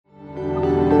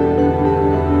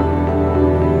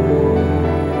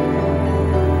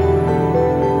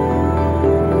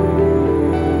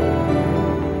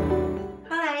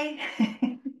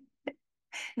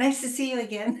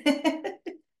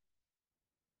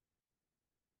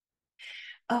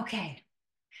Okay,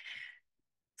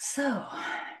 so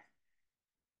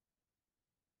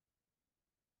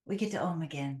we get to Om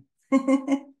again.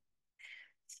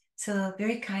 So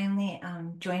very kindly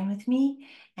join with me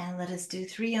and let us do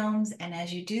 3 Oms. And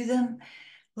as you do them,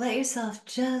 let yourself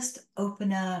just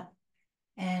open up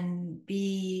and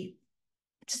be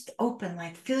just open,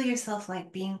 like feel yourself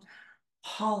like being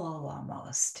hollow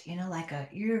almost, like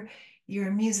you're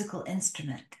a musical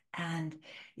instrument and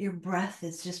your breath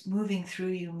is just moving through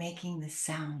you, making the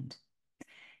sound,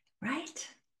 right?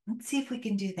 Let's see if we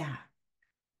can do that.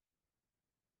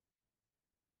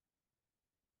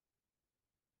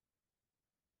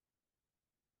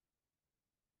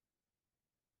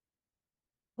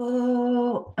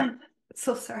 Oh,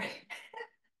 so sorry.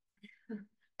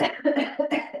 I'm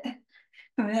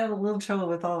gonna have a little trouble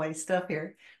with all my stuff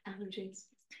here. Allergies.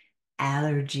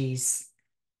 Allergies.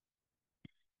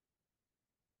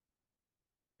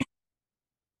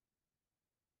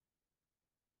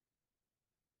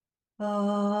 Oh,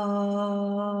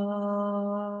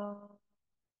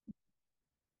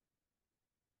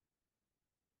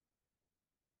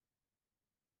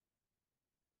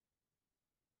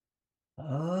 oh,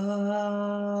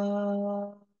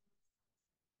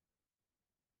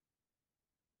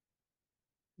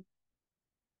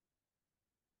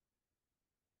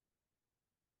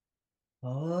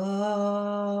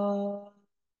 oh,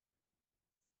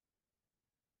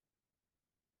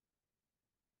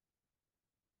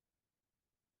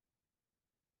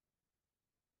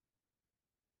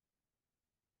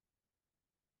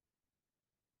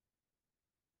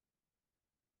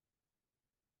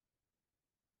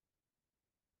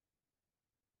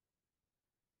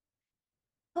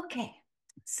 okay.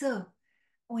 So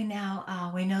we know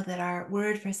that our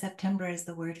word for September is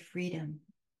the word freedom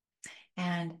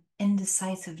and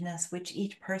indecisiveness, which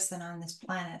each person on this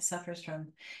planet suffers from.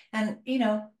 And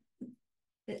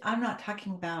I'm not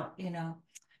talking about, do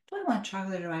I want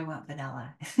chocolate or do I want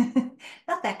vanilla?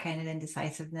 Not that kind of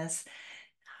indecisiveness.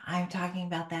 I'm talking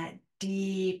about that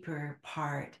deeper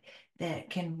part that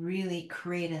can really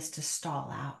create us to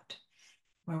stall out,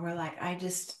 where we're like, I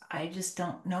just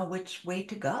don't know which way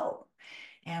to go.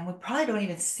 And we probably don't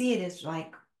even see it as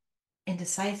like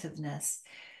indecisiveness.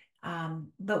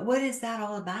 But what is that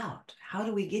all about? How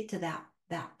do we get to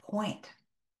that point?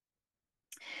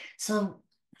 So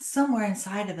somewhere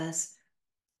inside of us,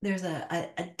 there's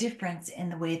a difference in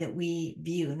the way that we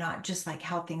view, not just like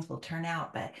how things will turn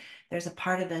out, but there's a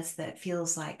part of us that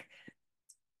feels like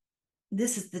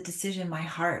this is the decision my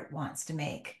heart wants to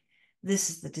make. This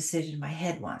is the decision my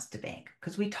head wants to make.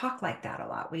 Because we talk like that a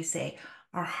lot. We say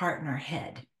our heart and our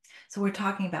head. So we're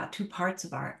talking about two parts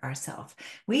of ourself.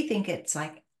 We think it's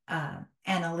like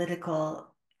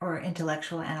analytical or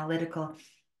intellectual, analytical,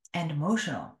 and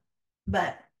emotional.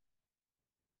 But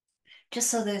just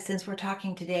so that since we're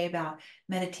talking today about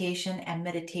meditation and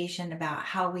meditation about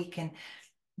how we can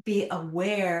be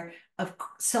aware of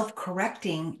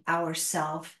self-correcting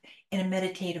ourself in a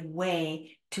meditative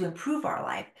way to improve our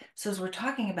life. So as we're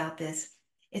talking about this,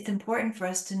 it's important for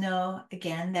us to know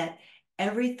again that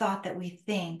every thought that we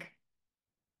think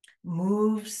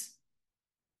moves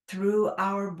through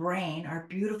our brain, our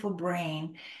beautiful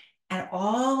brain, and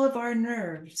all of our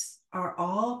nerves are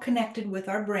all connected with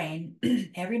our brain.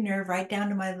 Every nerve, right down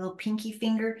to my little pinky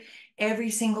finger, every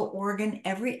single organ,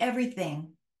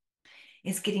 everything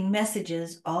is getting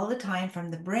messages all the time from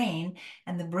the brain,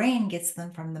 and the brain gets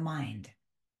them from the mind.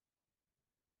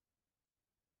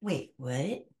 Wait,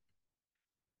 what?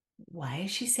 Why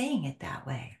is she saying it that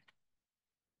way?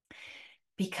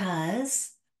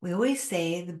 Because we always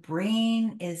say the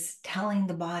brain is telling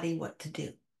the body what to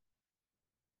do.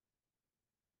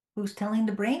 Who's telling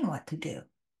the brain what to do?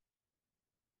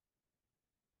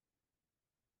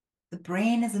 The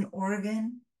brain is an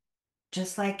organ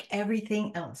just like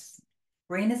everything else.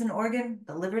 Brain is an organ,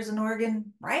 the liver is an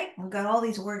organ, right? We've got all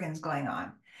these organs going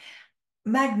on.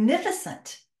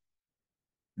 Magnificent,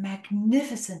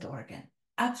 magnificent organ.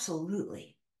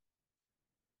 Absolutely.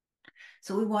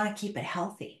 So we want to keep it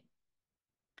healthy.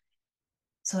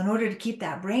 So in order to keep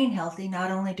that brain healthy, not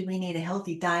only do we need a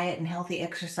healthy diet and healthy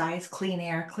exercise, clean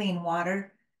air, clean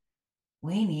water,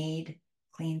 we need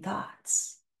clean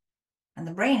thoughts. And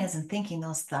the brain isn't thinking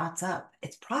those thoughts up,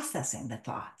 it's processing the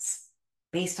thoughts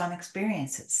based on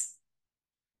experiences,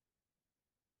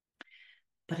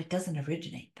 but it doesn't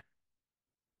originate them.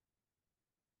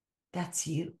 That's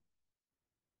you.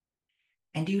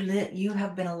 And you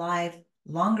have been alive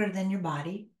longer than your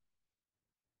body,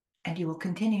 and you will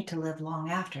continue to live long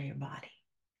after your body.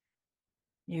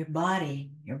 Your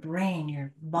body, your brain,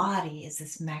 your body is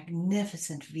this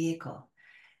magnificent vehicle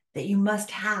that you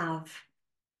must have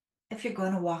if you're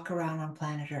going to walk around on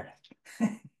planet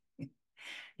Earth.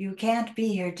 You can't be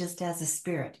here just as a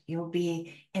spirit. You'll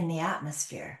be in the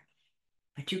atmosphere,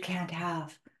 but you can't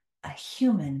have a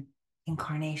human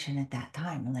incarnation at that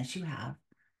time unless you have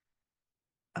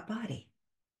a body.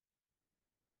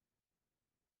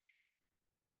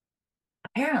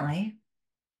 Apparently,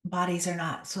 bodies are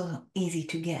not so easy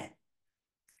to get,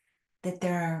 that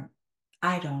there are,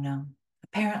 I don't know,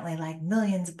 apparently like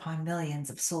millions upon millions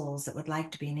of souls that would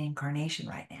like to be an incarnation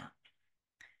right now.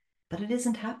 But it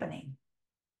isn't happening.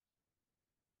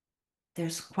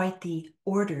 There's quite the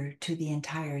order to the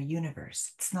entire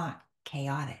universe. It's not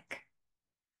chaotic.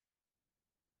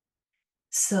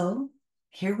 So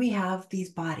here we have these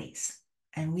bodies,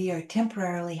 and we are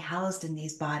temporarily housed in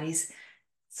these bodies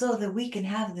so that we can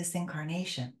have this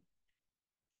incarnation.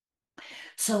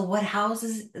 So what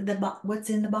houses what's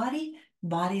in the body?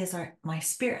 Body is my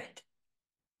spirit.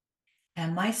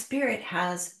 And my spirit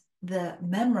has the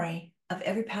memory of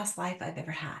every past life I've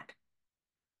ever had.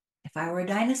 If I were a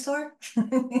dinosaur,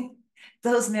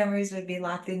 those memories would be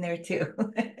locked in there too.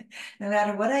 No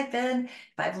matter what I've been,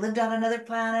 if I've lived on another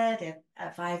planet,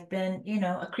 if I've been,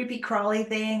 a creepy crawly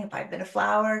thing, if I've been a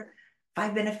flower, if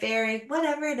I've been a fairy,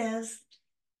 whatever it is,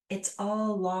 it's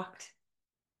all locked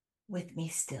with me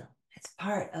still. It's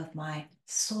part of my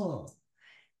soul.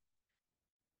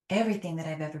 Everything that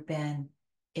I've ever been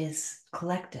is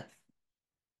collective.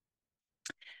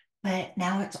 But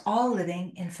now it's all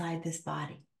living inside this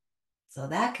body. So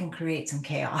that can create some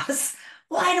chaos.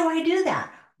 Why do I do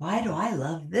that? Why do I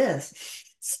love this? It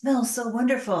smells so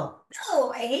wonderful.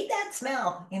 No, I hate that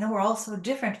smell. We're all so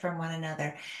different from one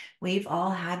another. We've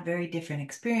all had very different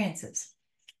experiences.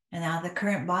 And now the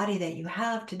current body that you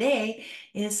have today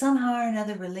is somehow or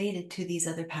another related to these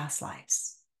other past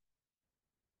lives.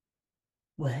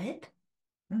 What?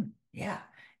 Yeah.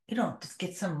 You don't just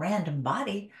get some random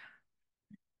body.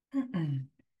 Mm-mm.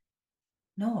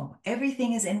 No,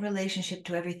 everything is in relationship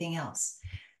to everything else.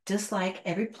 Just like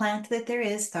every plant that there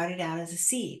is started out as a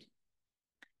seed.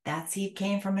 That seed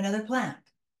came from another plant.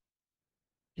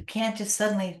 You can't just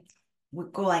suddenly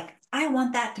go like, I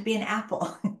want that to be an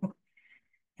apple.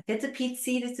 If it's a peach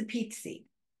seed, it's a peach seed.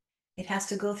 It has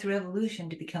to go through evolution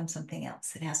to become something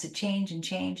else. It has to change and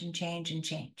change and change and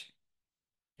change.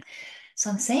 So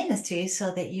I'm saying this to you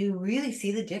so that you really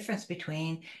see the difference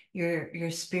between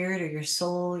your spirit or your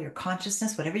soul, your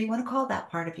consciousness, whatever you want to call that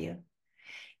part of you,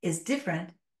 is different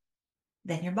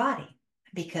than your body.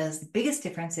 Because the biggest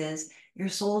difference is your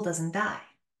soul doesn't die.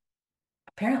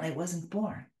 Apparently, it wasn't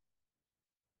born.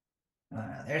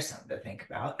 There's something to think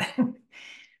about.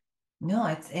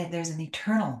 No, there's an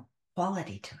eternal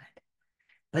quality to it.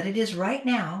 But it is right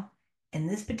now in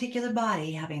this particular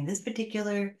body having this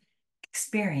particular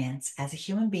experience as a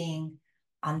human being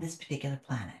on this particular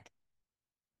planet.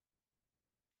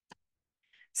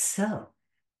 So,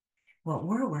 what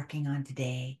we're working on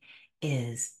today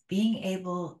is being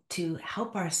able to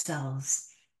help ourselves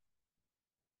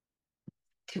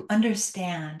to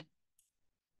understand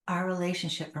our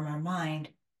relationship from our mind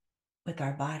with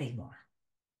our body more.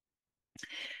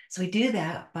 So we do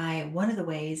that by one of the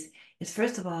ways is,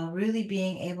 first of all, really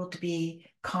being able to be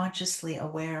consciously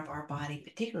aware of our body,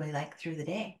 particularly like through the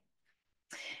day.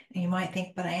 And you might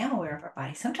think, but I am aware of our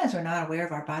body. Sometimes we're not aware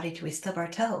of our body till we stub our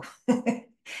toe. And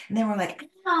then we're like,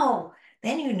 ow,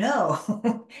 then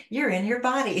you're in your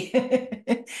body.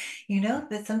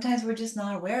 But sometimes we're just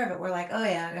not aware of it. We're like, oh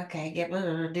yeah, okay,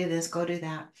 do this, go do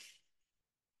that.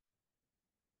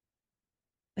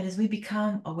 But as we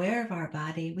become aware of our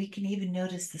body, we can even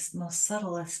notice the most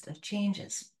subtlest of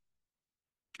changes.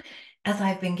 As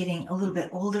I've been getting a little bit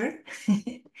older,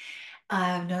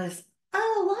 I've noticed a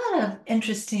lot of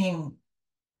interesting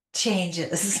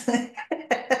changes.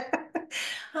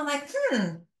 I'm like,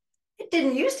 it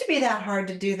didn't used to be that hard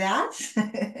to do that.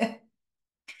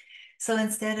 So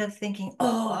instead of thinking,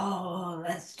 oh,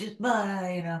 that's just,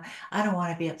 I don't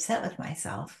want to be upset with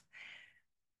myself.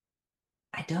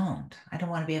 I don't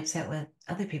want to be upset with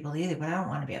other people either, but I don't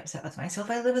want to be upset with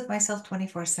myself. I live with myself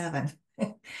 24/7.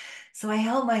 So I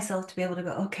held myself to be able to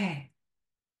go, okay,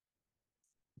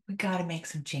 we got to make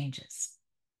some changes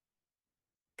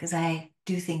because I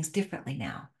do things differently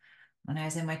now. When I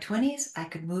was in my 20s, I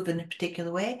could move in a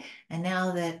particular way. And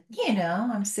now that,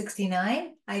 I'm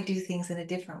 69, I do things in a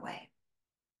different way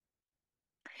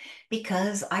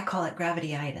because I call it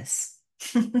gravityitis.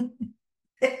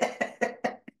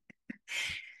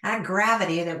 That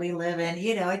gravity that we live in,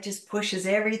 it just pushes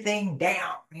everything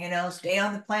down, stay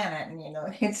on the planet. And,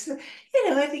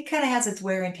 it kind of has its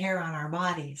wear and tear on our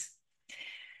bodies.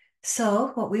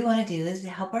 So, what we want to do is to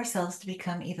help ourselves to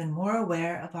become even more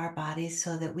aware of our bodies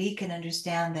so that we can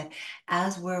understand that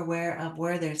as we're aware of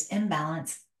where there's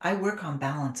imbalance, I work on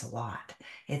balance a lot.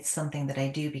 It's something that I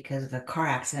do because of a car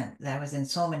accident that I was in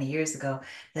so many years ago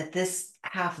that this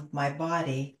half of my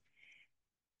body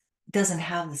doesn't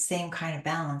have the same kind of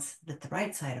balance that the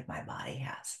right side of my body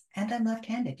has. And I'm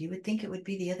left-handed. You would think it would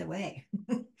be the other way.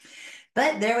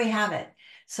 But there we have it.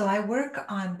 So I work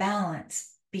on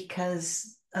balance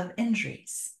because of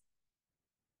injuries,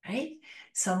 right?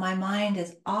 So my mind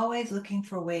is always looking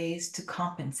for ways to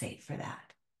compensate for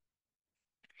that.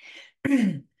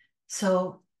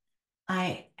 So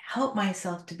I help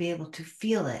myself to be able to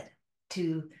feel it,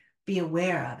 to be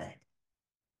aware of it.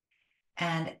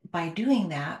 And by doing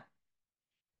that,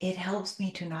 it helps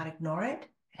me to not ignore it.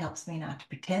 It helps me not to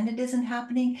pretend it isn't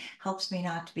happening, helps me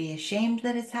not to be ashamed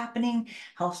that it's happening,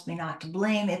 helps me not to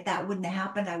blame. If that wouldn't have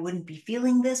happened, I wouldn't be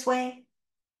feeling this way.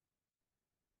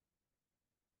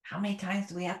 How many times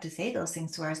do we have to say those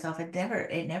things to ourselves?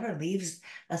 It never leaves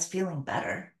us feeling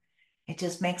better. It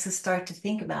just makes us start to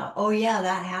think about, oh yeah,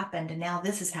 that happened, and now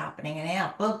this is happening, and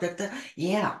yeah,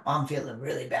 yeah, I'm feeling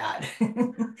really bad.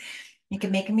 It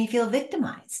can make me feel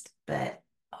victimized, but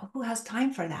who has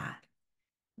time for that?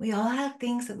 We all have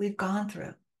things that we've gone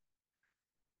through.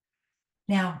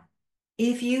 Now,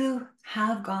 if you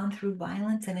have gone through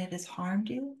violence and it has harmed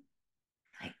you,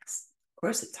 like, of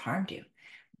course it's harmed you,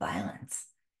 violence.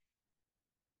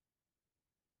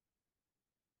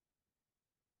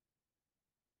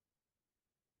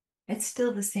 It's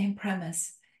still the same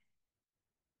premise,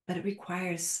 but it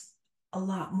requires a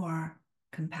lot more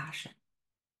compassion.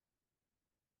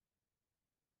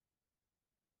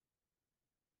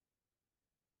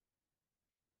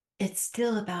 It's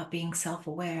still about being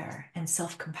self-aware and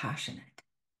self-compassionate.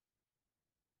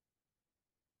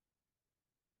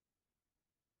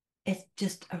 It's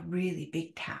just a really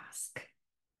big task.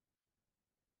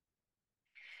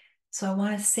 So I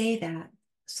want to say that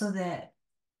so that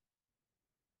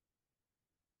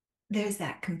there's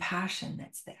that compassion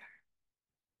that's there.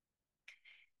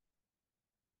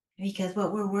 Because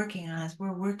what we're working on is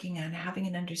we're working on having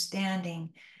an understanding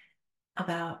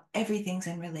about everything's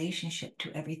in relationship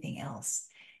to everything else.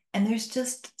 And there's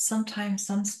just sometimes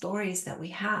some stories that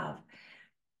we have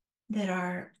that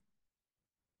are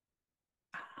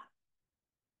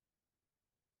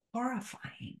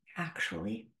horrifying,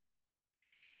 actually.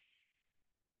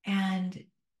 And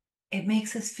it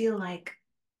makes us feel like,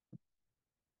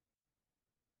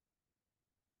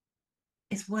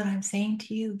 is what I'm saying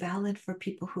to you valid for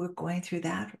people who are going through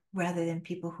that rather than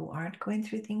people who aren't going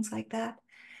through things like that?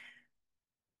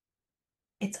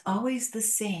 It's always the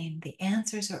same. The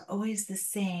answers are always the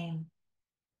same.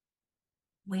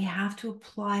 We have to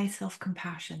apply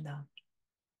self-compassion, though.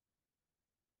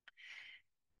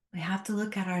 We have to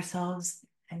look at ourselves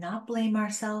and not blame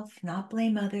ourselves, not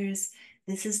blame others.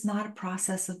 This is not a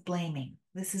process of blaming.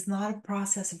 This is not a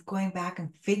process of going back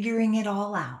and figuring it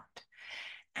all out,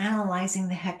 analyzing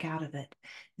the heck out of it.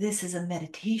 This is a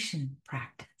meditation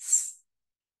practice,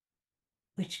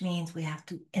 which means we have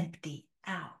to empty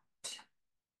out.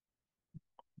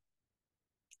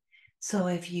 So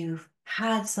if you've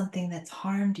had something that's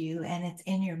harmed you and it's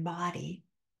in your body,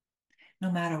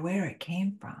 no matter where it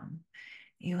came from,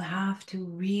 you have to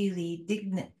really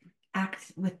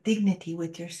act with dignity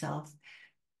with yourself,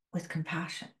 with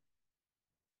compassion,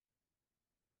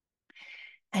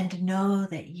 and to know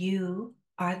that you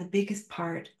are the biggest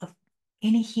part of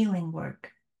any healing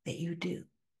work that you do.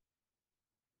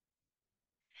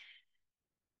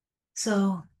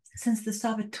 So, since the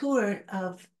saboteur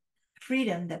of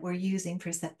freedom that we're using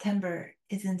for September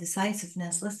is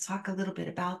indecisiveness, let's talk a little bit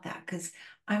about that, because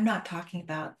I'm not talking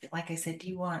about, like I said, do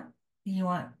you want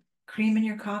cream in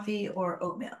your coffee or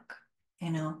oat milk? You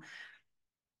know,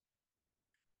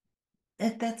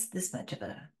 that's this much of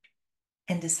a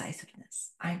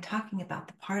indecisiveness. I'm talking about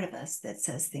the part of us that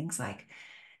says things like,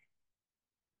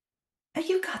 oh,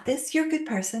 you got this, you're a good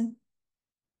person.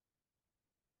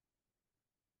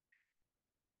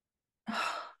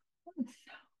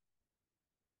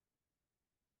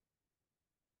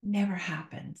 Never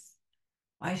happens.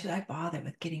 Why should I bother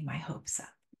with getting my hopes up?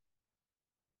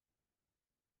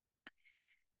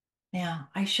 Now,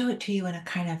 I show it to you in a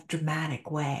kind of dramatic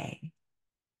way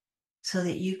so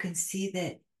that you can see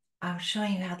that I'm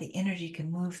showing you how the energy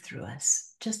can move through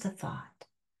us. Just a thought.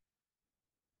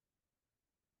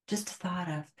 Just a thought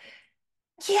of,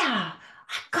 yeah,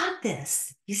 I've got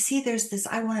this. You see, there's this,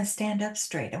 I want to stand up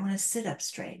straight. I want to sit up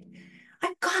straight.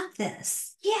 I've got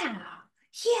this. Yeah,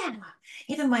 yeah.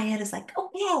 Even my head is like,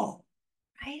 okay,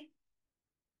 right?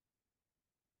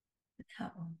 No.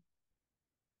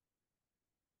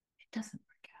 It doesn't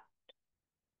work out.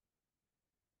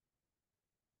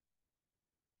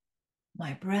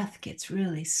 My breath gets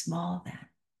really small then.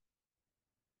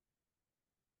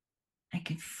 I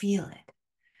can feel it.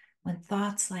 When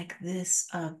thoughts like this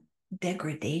of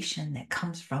degradation that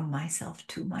comes from myself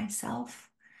to myself,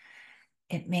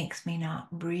 it makes me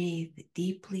not breathe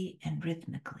deeply and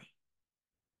rhythmically.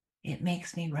 It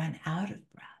makes me run out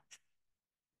of breath.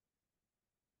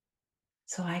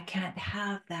 So I can't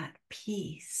have that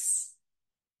peace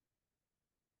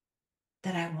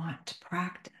that I want to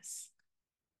practice.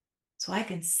 So I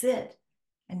can sit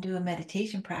and do a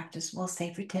meditation practice, we'll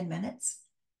say for 10 minutes.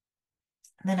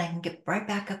 And then I can get right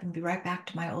back up and be right back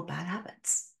to my old bad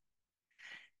habits.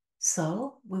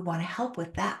 So we want to help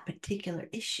with that particular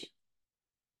issue.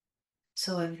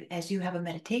 So as you have a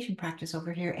meditation practice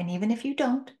over here, and even if you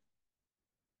don't,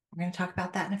 we're going to talk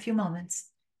about that in a few moments.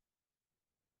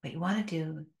 What you want to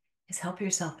do is help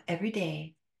yourself every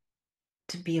day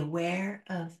to be aware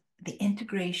of the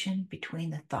integration between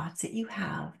the thoughts that you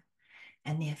have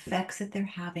and the effects that they're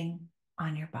having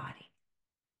on your body.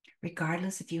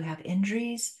 Regardless if you have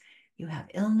injuries, you have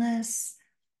illness,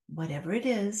 whatever it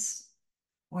is,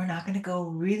 we're not going to go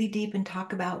really deep and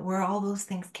talk about where all those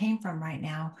things came from right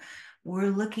now. We're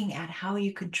looking at how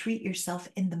you can treat yourself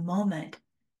in the moment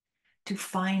to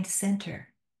find center.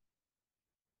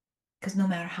 Because no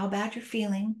matter how bad you're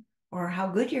feeling or how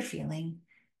good you're feeling,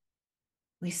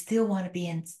 we still want to be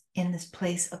in this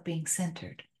place of being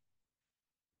centered.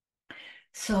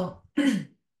 So,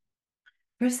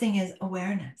 first thing is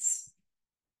awareness.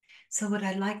 So, what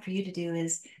I'd like for you to do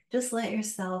is just let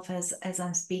yourself, as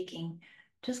I'm speaking,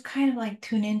 just kind of like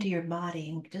tune into your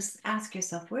body and just ask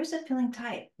yourself, where's it feeling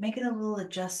tight? Make it a little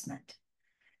adjustment.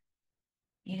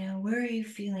 Where are you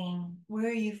feeling? Where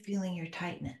are you feeling your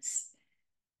tightness?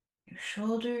 Your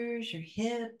shoulders, your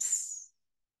hips,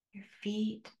 your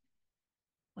feet.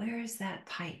 Where is that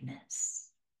tightness?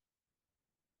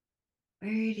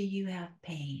 Where do you have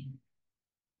pain?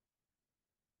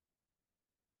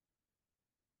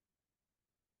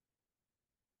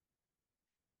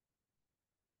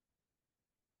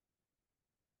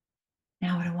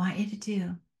 Now, what I want you to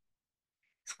do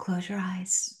is close your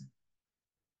eyes.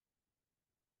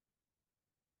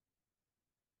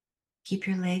 Keep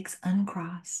your legs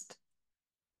uncrossed.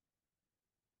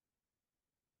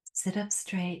 Sit up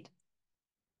straight,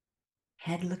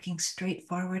 head looking straight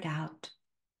forward out.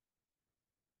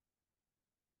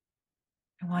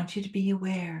 I want you to be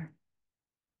aware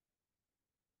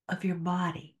of your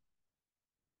body.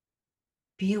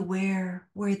 Be aware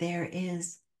where there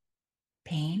is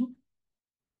pain,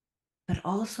 but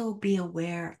also be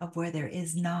aware of where there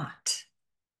is not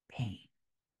pain.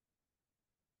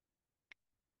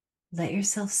 Let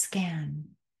yourself scan.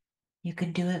 You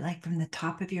can do it like from the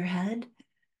top of your head.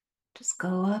 Just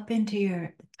go up into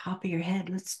the top of your head.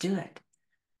 Let's do it.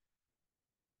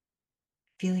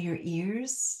 Feel your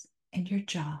ears and your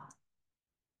jaw.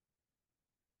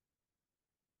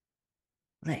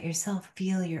 Let yourself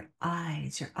feel your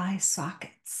eyes, your eye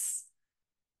sockets,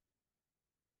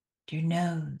 your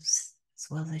nose, as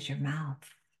well as your mouth.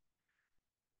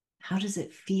 How does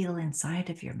it feel inside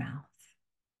of your mouth?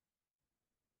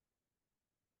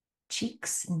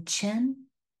 Cheeks and chin?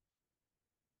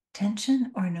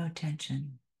 Tension or no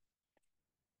tension?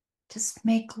 Just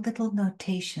make little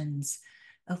notations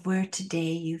of where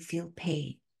today you feel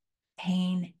pain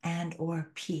and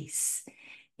or peace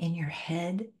in your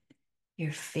head,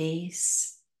 your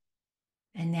face,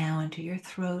 and now into your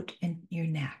throat and your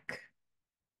neck.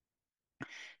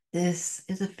 This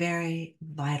is a very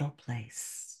vital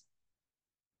place.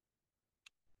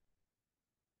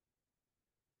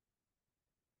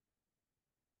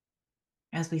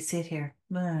 As we sit here,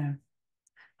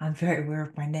 I'm very aware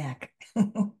of my neck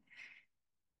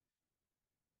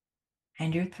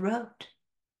and your throat.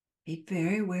 Be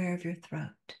very aware of your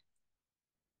throat.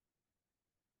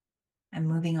 And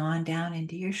moving on down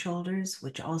into your shoulders,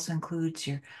 which also includes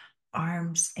your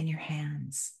arms and your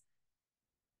hands.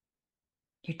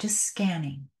 You're just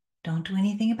scanning. Don't do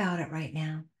anything about it right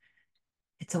now.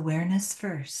 It's awareness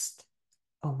first.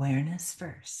 Awareness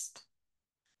first.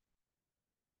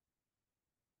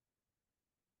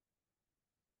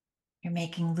 You're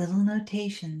making little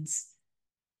notations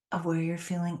of where you're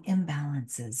feeling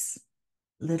imbalances,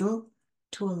 little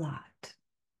to a lot.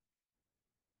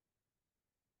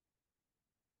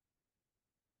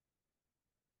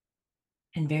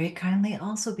 And very kindly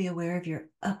also be aware of your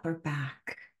upper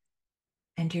back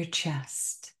and your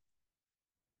chest.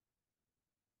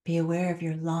 Be aware of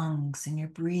your lungs and your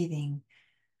breathing.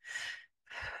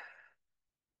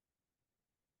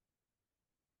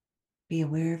 Be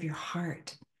aware of your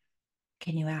heart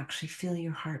Can you actually feel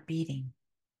your heart beating?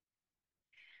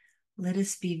 Let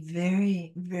us be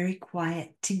very, very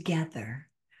quiet together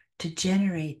to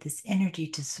generate this energy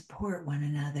to support one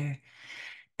another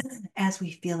as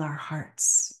we feel our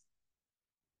hearts.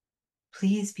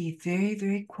 Please be very,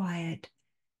 very quiet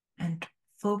and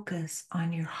focus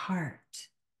on your heart,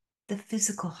 the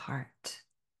physical heart.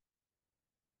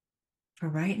 For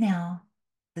right now,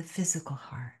 the physical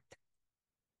heart.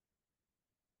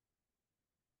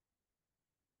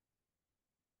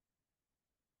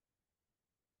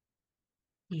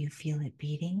 Do you feel it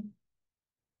beating?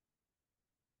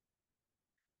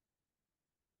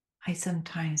 I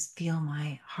sometimes feel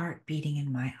my heart beating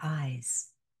in my eyes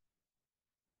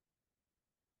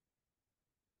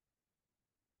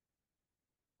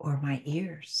or my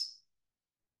ears.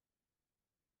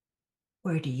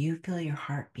 Where do you feel your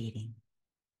heart beating?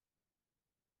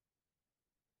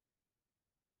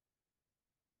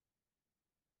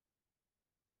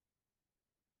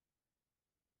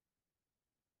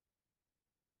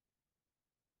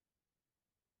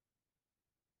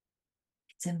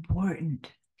 It's important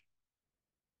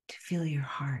to feel your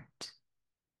heart.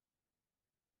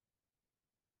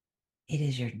 It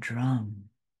is your drum,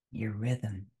 your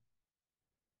rhythm.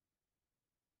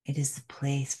 It is the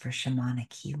place for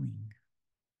shamanic healing.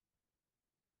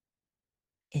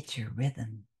 It's your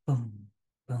rhythm. Boom,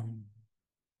 boom,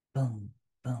 boom,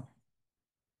 boom.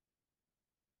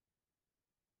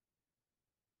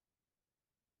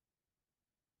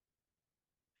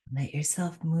 Let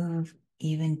yourself move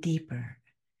even deeper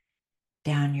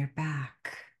down your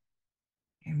back,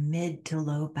 your mid to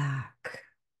low back.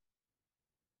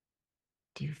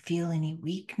 Do you feel any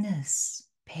weakness,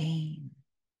 pain?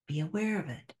 Be aware of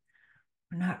it.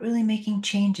 We're not really making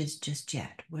changes just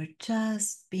yet. We're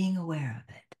just being aware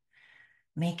of it,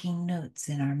 making notes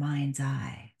in our mind's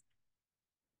eye,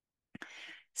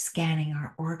 scanning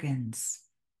our organs,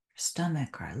 our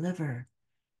stomach, our liver,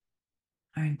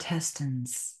 our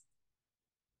intestines,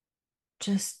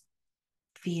 just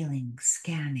feeling,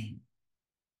 scanning.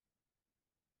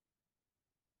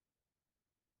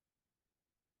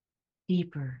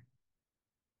 Deeper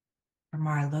from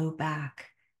our low back.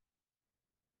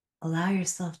 Allow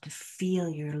yourself to feel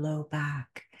your low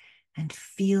back and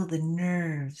feel the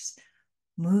nerves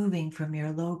moving from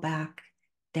your low back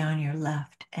down your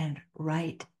left and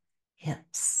right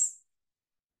hips,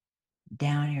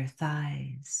 down your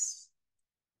thighs,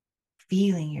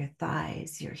 feeling your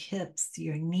thighs, your hips,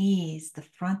 your knees, the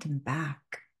front and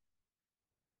back,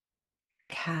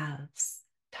 calves.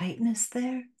 Tightness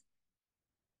there?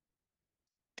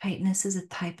 Tightness is a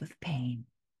type of pain.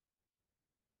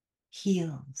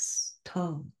 Heels,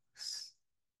 toes,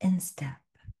 instep.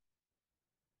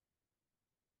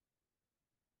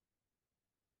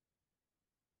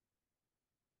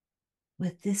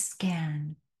 With this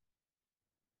scan,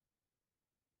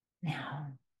 now,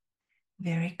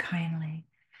 very kindly,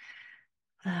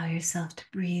 allow yourself to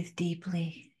breathe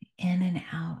deeply in and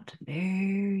out,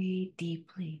 very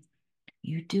deeply.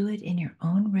 You do it in your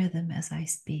own rhythm as I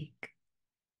speak.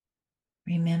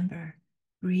 Remember,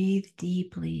 breathe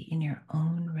deeply in your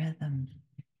own rhythm.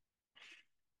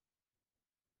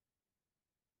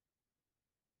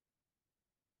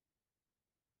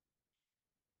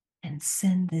 And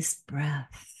send this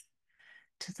breath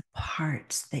to the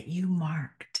parts that you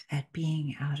marked at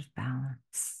being out of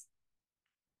balance.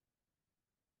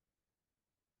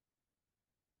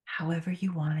 However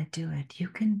you want to do it, you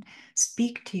can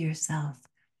speak to yourself.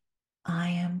 I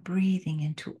am breathing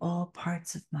into all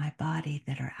parts of my body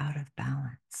that are out of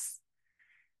balance.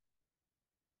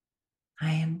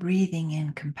 I am breathing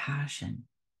in compassion.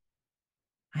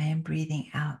 I am breathing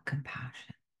out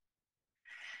compassion.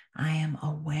 I am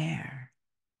aware.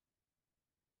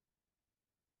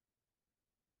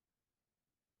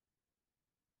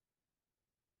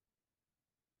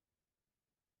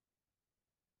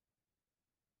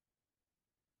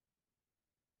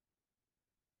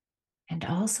 And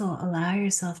also allow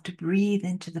yourself to breathe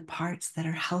into the parts that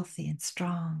are healthy and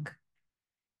strong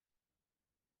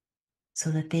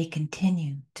so that they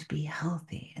continue to be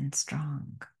healthy and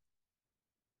strong.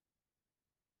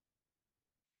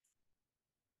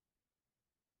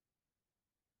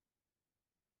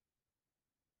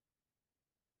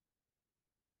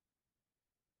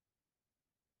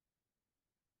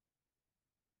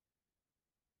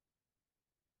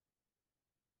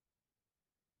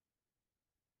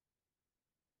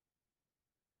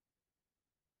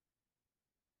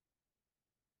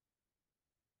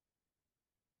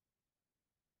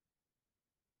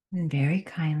 And very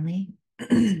kindly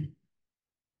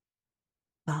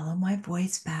follow my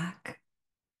voice back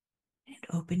and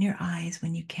open your eyes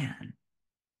when you can.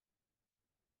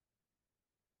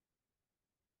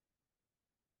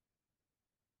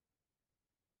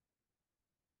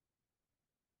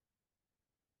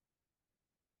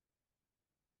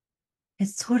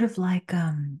 It's sort of like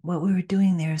what we were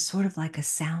doing there is sort of like a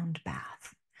sound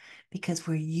bath because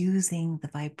we're using the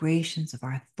vibrations of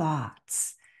our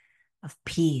thoughts of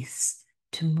peace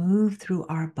to move through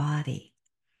our body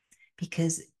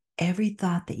because every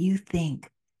thought that you think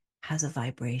has a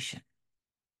vibration.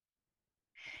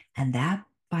 And that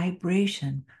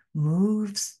vibration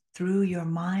moves through your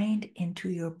mind into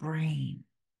your brain,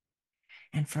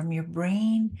 and from your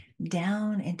brain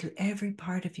down into every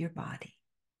part of your body.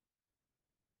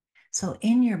 So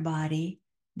in your body,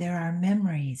 there are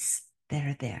memories that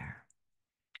are there.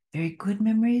 Very good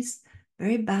memories,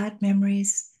 very bad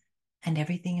memories, and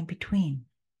everything in between.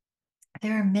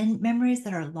 There are memories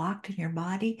that are locked in your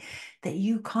body that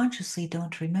you consciously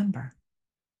don't remember.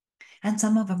 And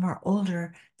some of them are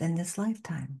older than this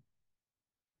lifetime.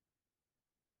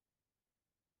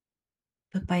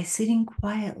 But by sitting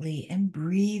quietly and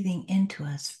breathing into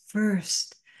us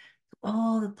first,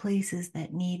 all the places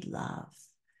that need love,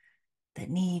 that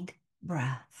need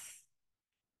breath,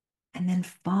 and then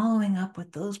following up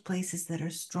with those places that are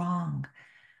strong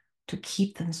to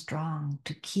keep them strong,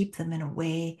 to keep them in a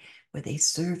way where they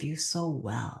serve you so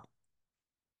well.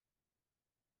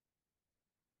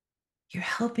 You're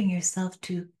helping yourself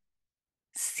to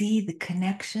see the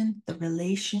connection, the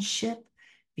relationship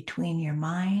between your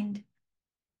mind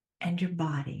and your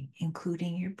body,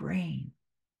 including your brain.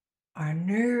 Our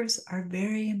nerves are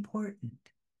very important.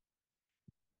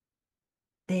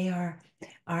 They are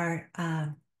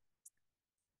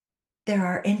they're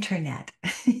our internet.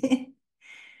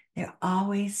 They're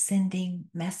always sending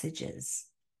messages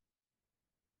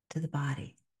to the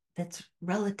body that's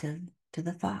relative to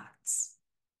the thoughts.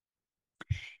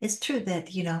 It's true that,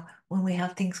 when we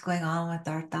have things going on with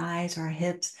our thighs or our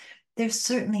hips, there's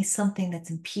certainly something that's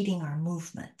impeding our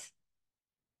movement.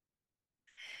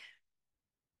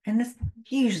 And it's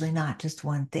usually not just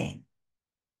one thing.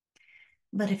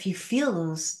 But if you feel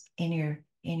those in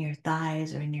your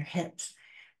thighs or in your hips,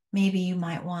 maybe you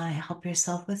might want to help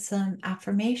yourself with some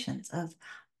affirmations of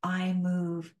I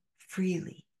move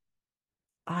freely.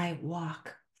 I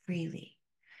walk freely.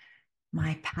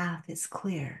 My path is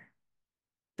clear.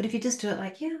 But if you just do it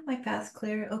like, yeah, my path's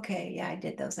clear. Okay, yeah, I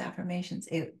did those affirmations.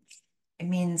 It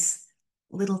means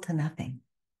little to nothing.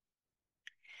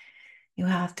 You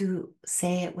have to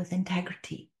say it with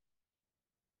integrity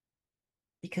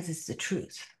because it's the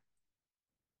truth.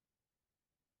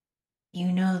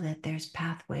 You know that there's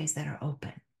pathways that are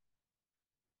open,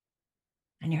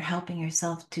 and you're helping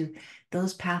yourself to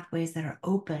those pathways that are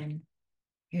open.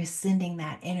 You're sending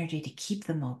that energy to keep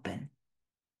them open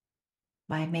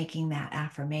by making that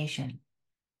affirmation.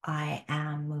 I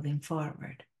am moving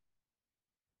forward.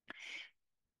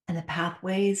 And the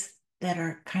pathways that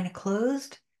are kind of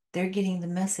closed, they're getting the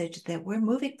message that we're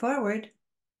moving forward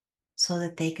so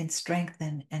that they can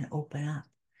strengthen and open up.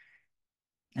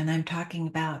 And I'm talking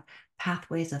about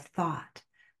pathways of thought,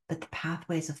 but the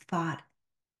pathways of thought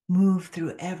move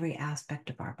through every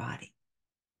aspect of our body.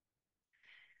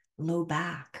 Low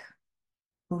back.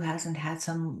 Who hasn't had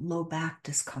some low back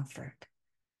discomfort?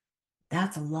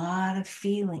 That's a lot of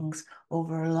feelings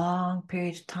over a long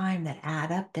period of time that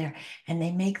add up there, and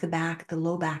they make the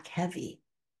low back heavy.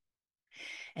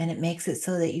 And it makes it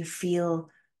so that you feel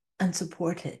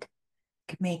unsupported. It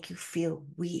can make you feel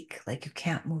weak, like you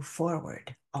can't move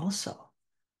forward also.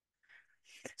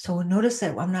 So notice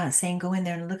that I'm not saying go in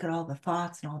there and look at all the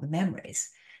thoughts and all the memories.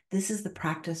 This is the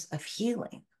practice of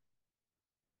healing.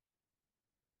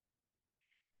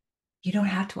 You don't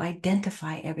have to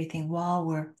identify everything while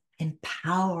we're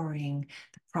empowering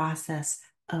the process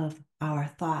of our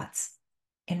thoughts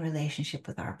in relationship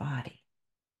with our body.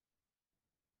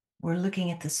 We're looking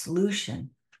at the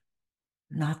solution,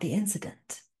 not the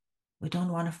incident. We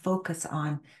don't want to focus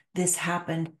on this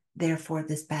happened, therefore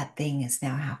this bad thing is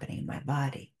now happening in my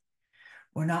body.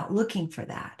 We're not looking for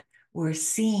that. We're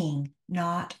seeing,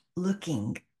 not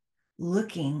looking.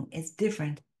 Looking is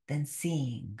different than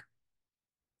seeing.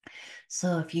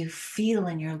 So if you feel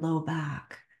in your low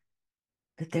back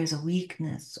that there's a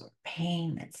weakness or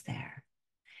pain that's there,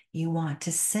 you want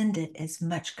to send it as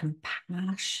much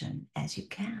compassion as you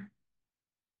can.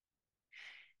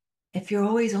 If you're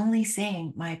always only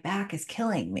saying, my back is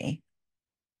killing me,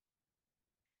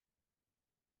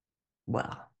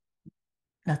 well,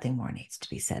 nothing more needs to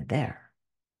be said there,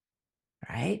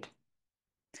 right?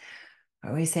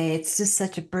 Or we say, it's just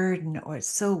such a burden, or it's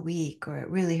so weak, or it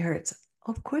really hurts.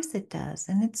 Of course it does.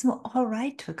 And it's all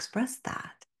right to express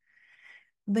that.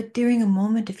 But during a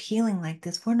moment of healing like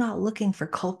this, we're not looking for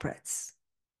culprits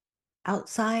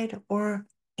outside or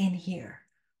in here.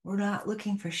 We're not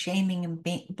looking for shaming and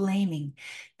blaming.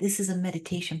 This is a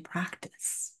meditation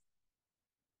practice.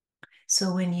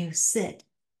 So when you sit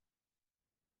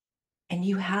and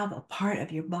you have a part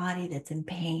of your body that's in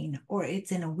pain or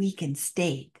it's in a weakened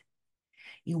state,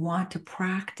 you want to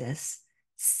practice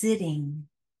sitting,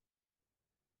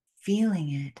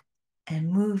 feeling it, and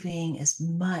moving as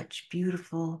much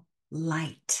beautiful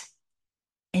light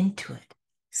into it,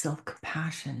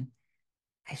 self-compassion,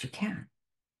 as you can.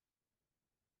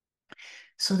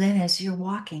 So then as you're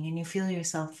walking and you feel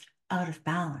yourself out of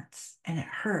balance and it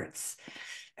hurts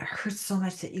so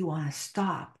much that you want to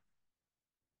stop.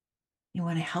 You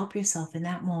want to help yourself in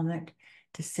that moment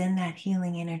to send that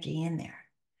healing energy in there.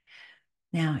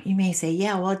 Now, you may say,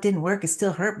 yeah, well, it didn't work. It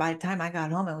still hurt by the time I got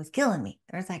home. It was killing me.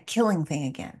 There's that killing thing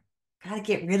again. Got to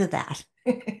get rid of that.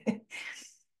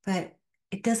 But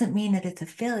it doesn't mean that it's a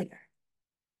failure.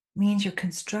 It means you're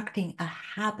constructing a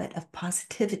habit of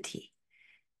positivity,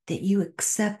 that you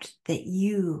accept that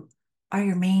you are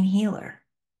your main healer.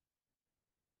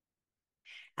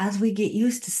 As we get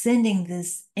used to sending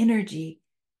this energy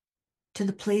to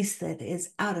the place that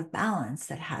is out of balance,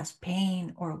 that has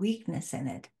pain or weakness in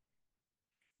it,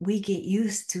 we get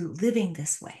used to living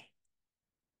this way.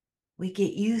 We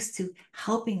get used to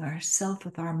helping ourselves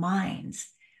with our minds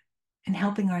and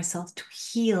helping ourselves to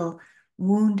heal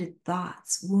wounded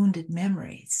thoughts, wounded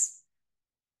memories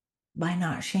by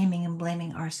not shaming and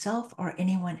blaming ourselves or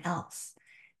anyone else.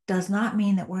 Does not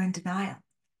mean that we're in denial.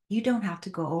 You don't have to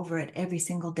go over it every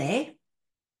single day,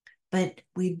 but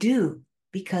we do,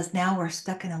 because now we're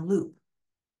stuck in a loop.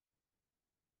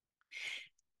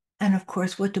 And of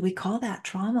course, what do we call that?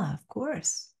 Trauma, of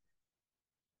course.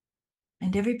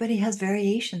 And everybody has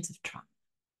variations of trauma.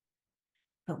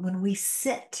 But when we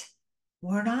sit,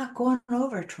 we're not going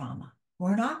over trauma.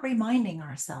 We're not reminding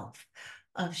ourselves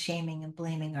of shaming and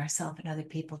blaming ourselves and other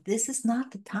people. This is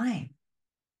not the time.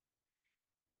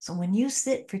 So when you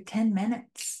sit for 10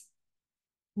 minutes,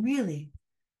 really,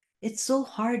 it's so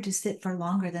hard to sit for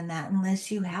longer than that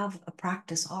unless you have a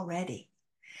practice already.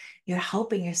 You're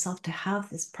helping yourself to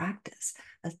have this practice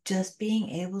of just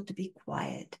being able to be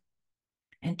quiet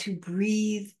and to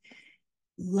breathe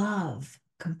love,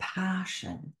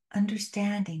 compassion,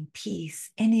 understanding,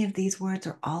 peace, any of these words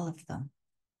or all of them,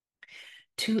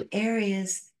 to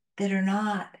areas that are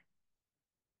not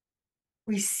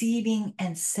receiving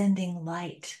and sending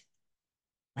light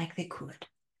like they could.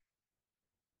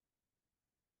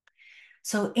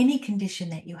 So any condition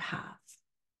that you have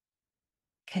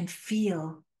can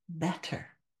feel better.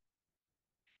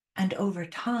 And over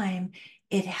time,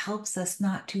 it helps us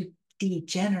not to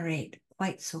degenerate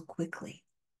quite so quickly.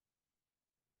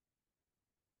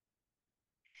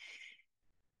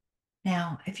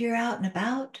 Now, if you're out and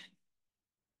about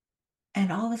and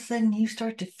all of a sudden you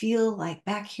start to feel like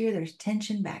back here, there's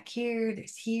tension back here,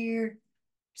 there's here,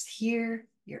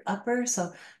 your upper.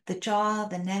 So the jaw,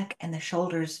 the neck, and the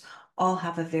shoulders all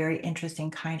have a very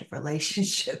interesting kind of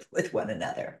relationship with one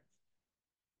another.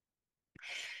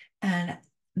 And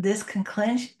this can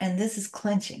clench, and this is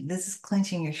clenching. This is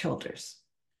clenching your shoulders.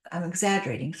 I'm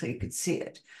exaggerating so you could see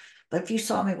it. But if you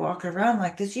saw me walking around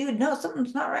like this, you would know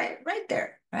something's not right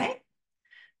there, right?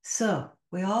 So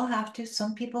we all have to,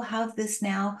 some people have this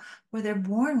now where they're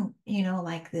born,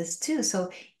 like this too. So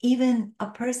even a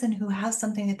person who has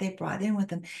something that they brought in with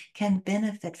them can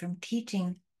benefit from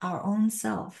teaching our own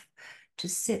self to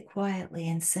sit quietly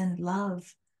and send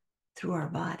love through our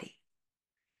body.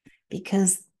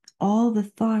 Because all the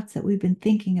thoughts that we've been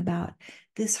thinking about,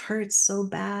 this hurts so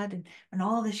bad, and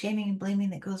all the shaming and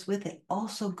blaming that goes with it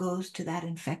also goes to that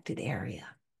infected area.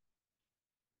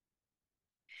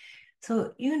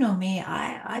 So you know me,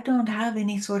 I don't have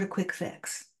any sort of quick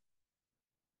fix.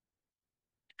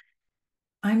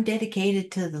 I'm dedicated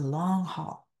to the long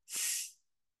haul.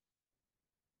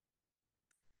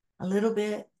 A little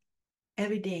bit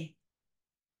every day.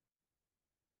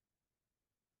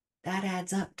 That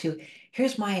adds up to,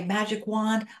 here's my magic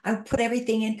wand. I put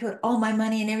everything into it, all my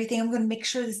money and everything. I'm going to make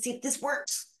sure to see if this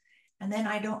works. And then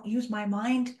I don't use my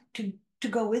mind to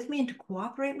go with me and to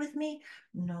cooperate with me.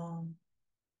 No,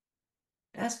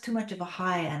 that's too much of a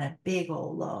high and a big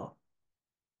old low.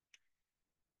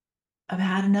 I've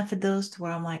had enough of those to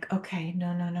where I'm like, okay,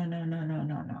 no, no, no, no, no, no,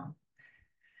 no, no.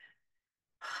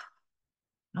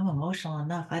 I'm emotional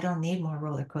enough. I don't need more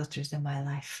roller coasters in my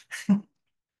life.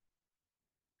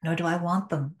 Nor do I want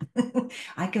them.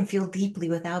 I can feel deeply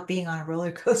without being on a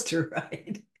roller coaster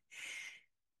ride.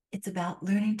 It's about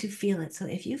learning to feel it. So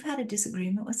if you've had a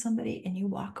disagreement with somebody and you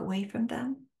walk away from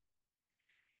them,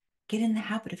 get in the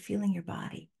habit of feeling your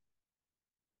body.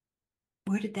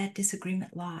 Where did that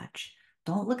disagreement lodge?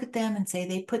 Don't look at them and say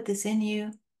they put this in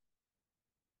you,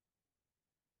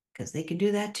 because they can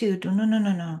do that too. No, no,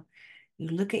 no, no. You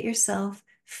look at yourself,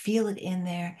 Feel it in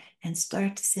there and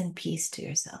start to send peace to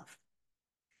yourself.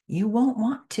 You won't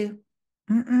want to.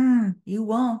 You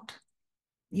won't.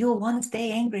 You'll want to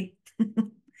stay angry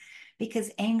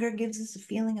because anger gives us a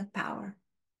feeling of power.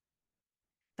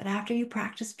 But after you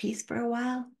practice peace for a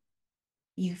while,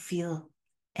 you feel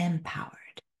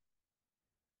empowered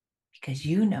because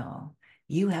you know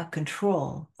you have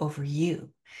control over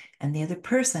you and the other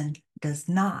person does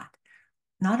not.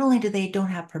 Not only do they don't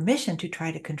have permission to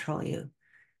try to control you,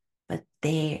 but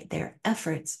their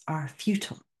efforts are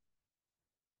futile.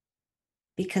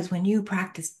 Because when you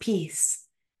practice peace,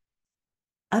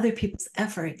 other people's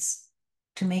efforts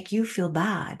to make you feel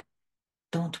bad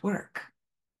don't work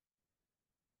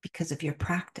because of your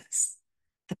practice.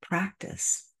 The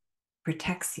practice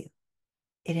protects you.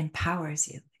 It empowers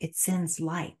you. It sends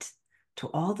light to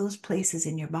all those places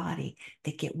in your body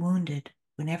that get wounded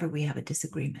whenever we have a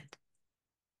disagreement.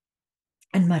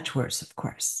 And much worse, of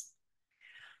course.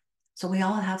 So we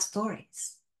all have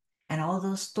stories, and all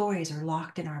those stories are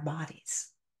locked in our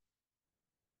bodies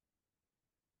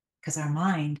because our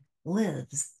mind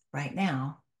lives right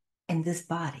now in this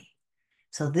body.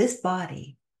 So this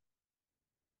body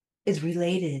is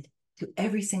related to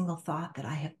every single thought that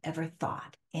I have ever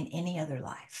thought in any other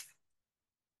life.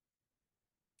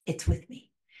 It's with me.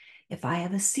 If I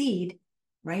have a seed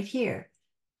right here,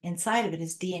 inside of it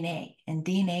is DNA, and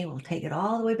DNA will take it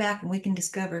all the way back, and we can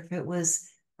discover if it was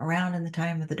around in the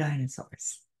time of the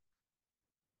dinosaurs.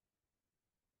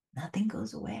 Nothing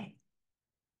goes away.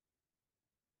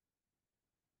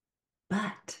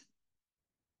 But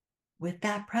with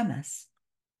that premise,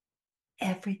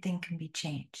 everything can be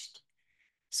changed.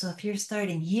 So if you're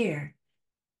starting here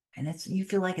and you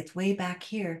feel like it's way back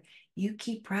here, you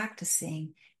keep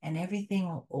practicing and everything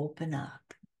will open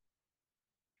up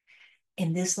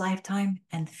in this lifetime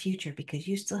and the future, because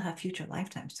you still have future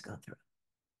lifetimes to go through.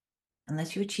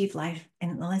 Unless you achieve life,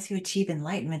 and unless you achieve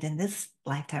enlightenment in this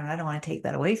lifetime, I don't want to take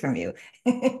that away from you.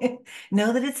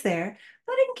 Know that it's there,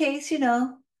 but in case,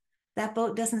 that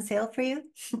boat doesn't sail for you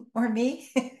or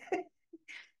me,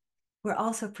 we're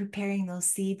also preparing those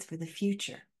seeds for the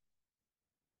future,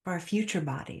 for our future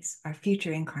bodies, our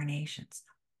future incarnations,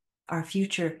 our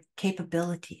future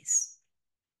capabilities.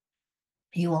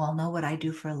 You all know what I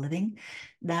do for a living.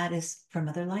 That is from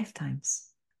other lifetimes.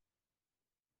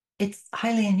 It's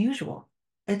highly unusual.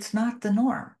 It's not the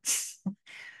norm.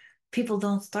 People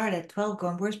don't start at 12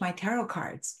 going, where's my tarot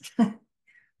cards?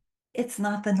 It's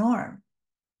not the norm.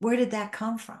 Where did that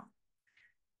come from?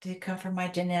 Did it come from my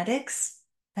genetics?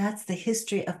 That's the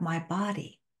history of my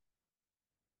body.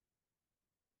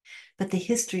 But the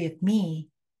history of me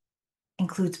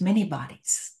includes many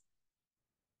bodies,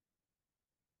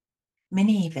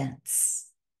 many events,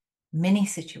 many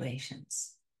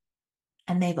situations,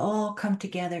 and they've all come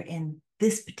together in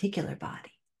this particular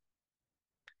body.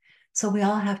 So we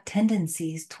all have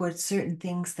tendencies towards certain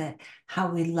things, that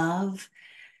how we love,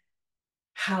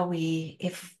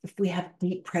 if we have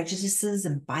deep prejudices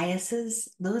and biases,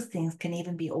 those things can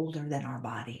even be older than our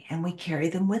body, and we carry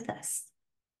them with us.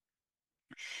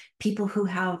 People who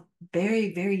have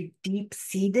very, very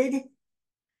deep-seated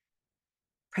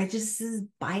prejudices,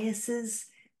 biases,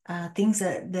 things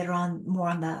that are more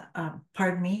on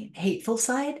the, hateful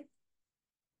side,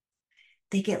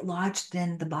 they get lodged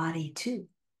in the body too.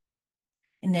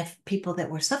 And if people that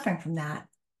were suffering from that,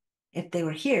 if they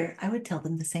were here, I would tell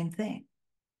them the same thing.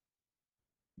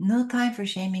 No time for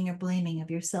shaming or blaming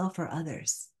of yourself or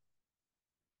others.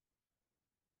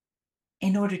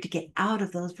 In order to get out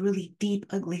of those really deep,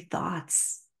 ugly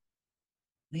thoughts,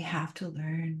 we have to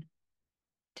learn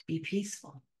to be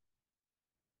peaceful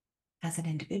as an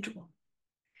individual.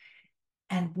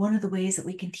 And one of the ways that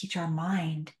we can teach our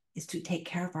mind is to take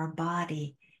care of our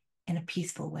body in a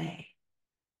peaceful way.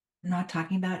 I'm not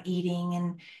talking about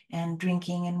eating and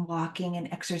drinking and walking and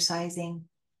exercising.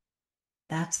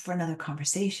 That's for another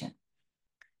conversation.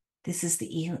 This is the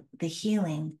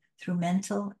healing through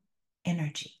mental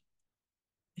energy,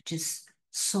 which is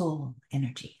soul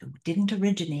energy. It didn't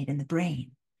originate in the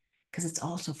brain because it's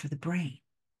also for the brain.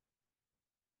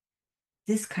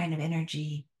 This kind of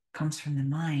energy comes from the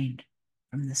mind,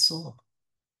 from the soul.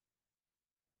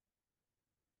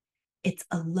 It's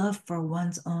a love for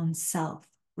one's own self,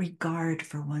 regard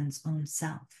for one's own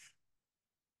self.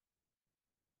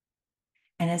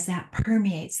 And as that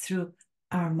permeates through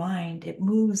our mind, it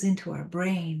moves into our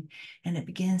brain and it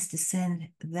begins to send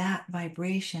that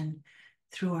vibration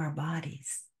through our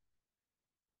bodies.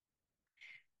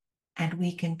 And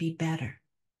we can be better.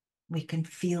 We can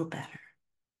feel better.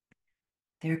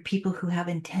 There are people who have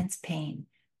intense pain.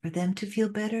 For them to feel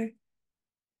better, if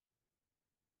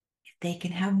they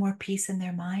can have more peace in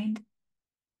their mind,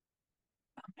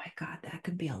 my God, that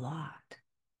could be a lot.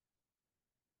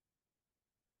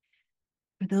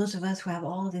 For those of us who have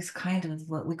all this kind of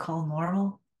what we call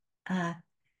normal uh,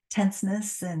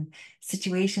 tenseness and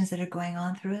situations that are going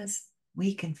on through us,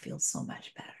 we can feel so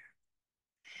much better.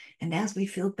 And as we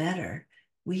feel better,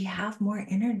 we have more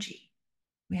energy.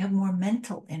 We have more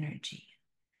mental energy.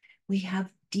 We have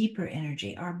deeper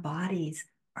energy. Our bodies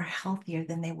are healthier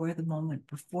than they were the moment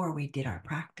before we did our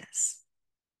practice.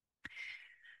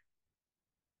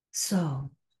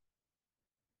 So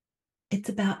it's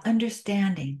about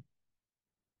understanding.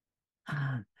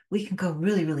 We can go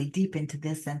really, really deep into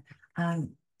this, and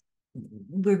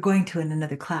we're going to in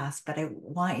another class, but I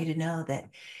want you to know that,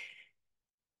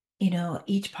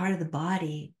 each part of the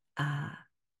body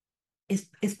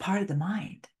is part of the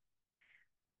mind.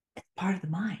 It's part of the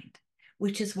mind,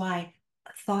 which is why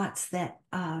thoughts that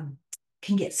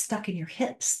can get stuck in your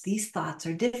hips, these thoughts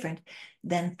are different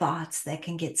than thoughts that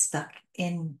can get stuck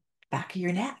in back of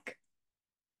your neck.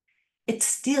 It's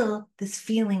still this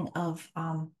feeling of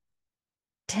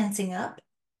tensing up,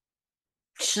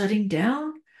 shutting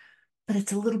down, but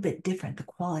it's a little bit different, the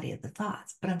quality of the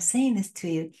thoughts. But I'm saying this to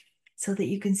you so that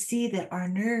you can see that our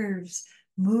nerves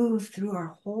move through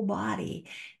our whole body.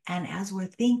 And as we're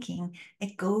thinking,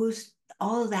 it goes,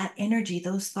 all of that energy,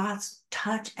 those thoughts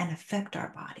touch and affect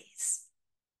our bodies.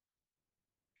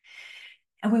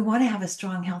 And we want to have a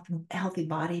strong, healthy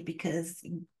body because.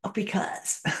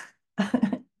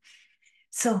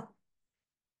 So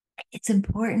it's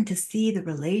important to see the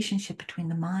relationship between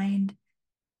the mind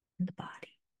and the body.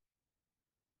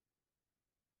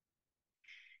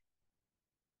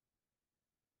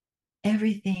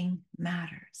 Everything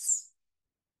matters.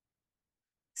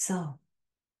 So,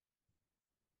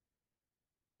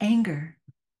 anger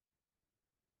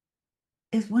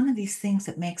is one of these things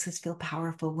that makes us feel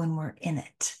powerful when we're in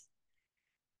it.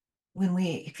 When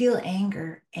we feel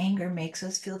anger, anger makes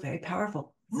us feel very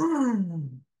powerful.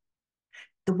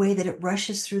 The way that it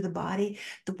rushes through the body,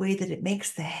 the way that it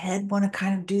makes the head want to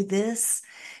kind of do this.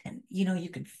 And, you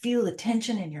can feel the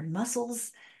tension in your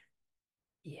muscles.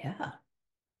 Yeah.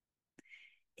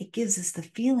 It gives us the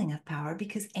feeling of power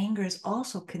because anger is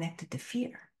also connected to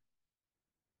fear.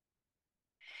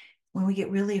 When we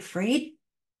get really afraid,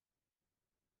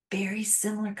 very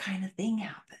similar kind of thing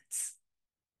happens.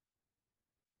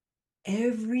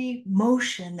 Every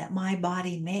motion that my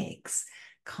body makes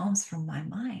comes from my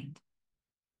mind,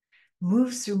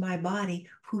 moves through my body,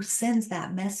 who sends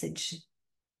that message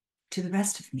to the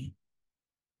rest of me.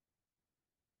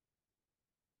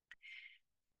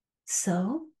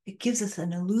 So it gives us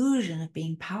an illusion of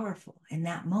being powerful in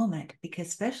that moment, because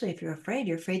especially if you're afraid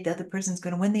the other person's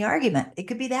going to win the argument. It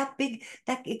could be that big,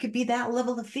 that it could be that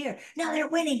level of fear. No, they're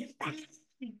winning.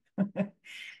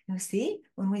 You see,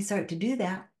 when we start to do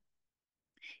that,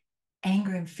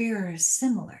 anger and fear are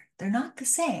similar. They're not the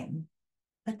same,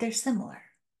 but they're similar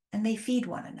and they feed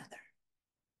one another.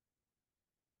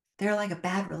 They're like a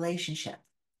bad relationship.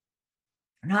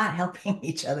 They're not helping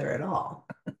each other at all.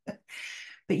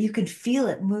 But you can feel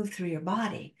it move through your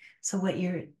body. So what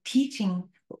you're teaching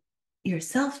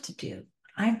yourself to do,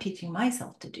 I'm teaching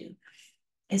myself to do,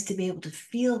 is to be able to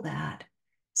feel that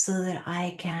so that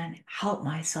I can help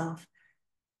myself,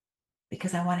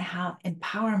 because I want to have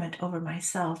empowerment over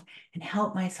myself and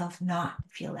help myself not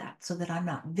feel that, so that I'm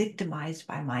not victimized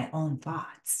by my own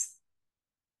thoughts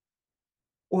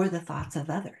or the thoughts of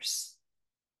others,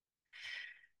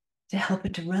 to help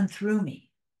it to run through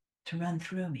me, to run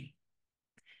through me.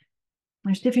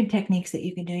 There's different techniques that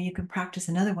you can do. You can practice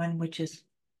another one, which is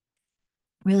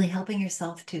really helping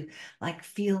yourself to like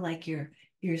feel like your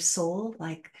soul,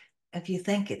 like if you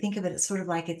think of it, it's sort of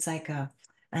like it's like an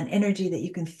energy that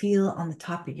you can feel on the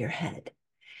top of your head.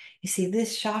 You see,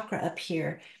 this chakra up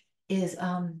here is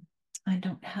I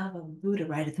don't have a Buddha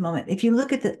right at the moment. If you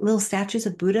look at the little statues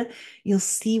of Buddha, you'll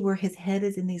see where his head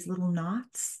is in these little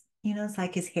knots. It's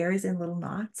like his hair is in little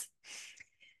knots.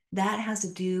 That has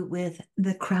to do with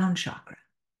the crown chakra.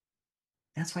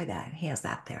 That's why that he has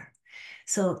that there.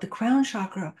 So the crown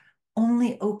chakra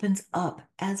only opens up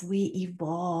as we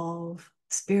evolve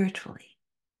spiritually.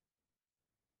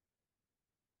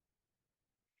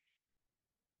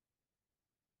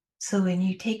 So when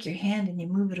you take your hand and you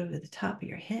move it over the top of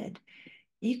your head,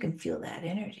 you can feel that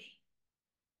energy.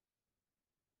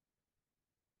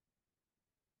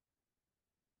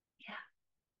 Yeah.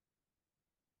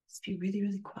 Just be really,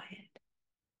 really quiet.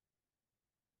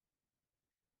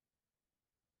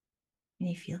 And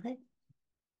you feel it?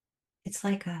 It's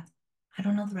like I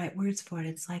don't know the right words for it.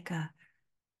 It's like a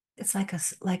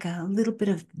little bit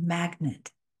of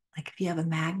magnet. Like if you have a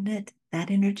magnet,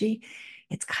 that energy,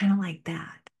 it's kind of like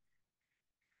that.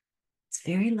 It's It's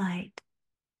very light.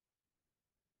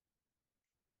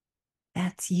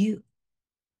 That's you.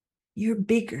 You're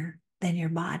bigger than your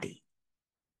body.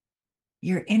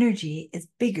 Your energy is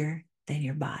bigger than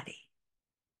your body.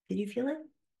 Did you feel it?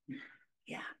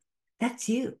 Yeah. That's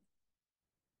you.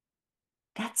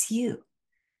 That's you.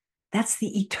 That's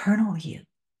the eternal you.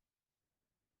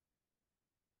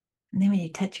 And then when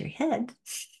you touch your head,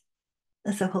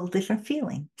 that's a whole different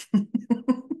feeling.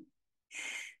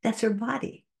 That's your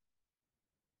body.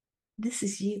 This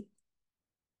is you.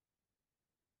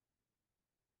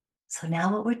 So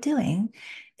now what we're doing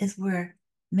is we're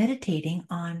meditating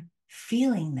on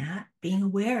feeling that, being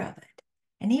aware of it.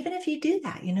 And even if you do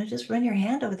that, just run your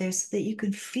hand over there so that you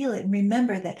can feel it and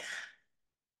remember that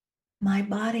my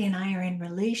body and I are in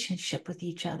relationship with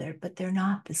each other, but they're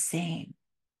not the same.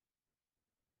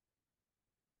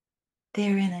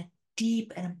 They're in a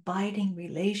deep and abiding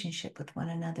relationship with one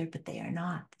another, but they are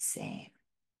not the same.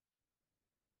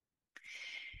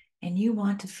 And you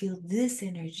want to feel this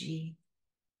energy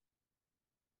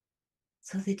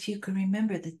so that you can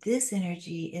remember that this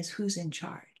energy is who's in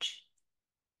charge.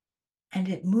 And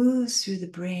it moves through the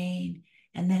brain,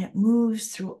 and then it moves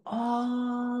through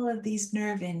all of these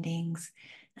nerve endings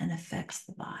and affects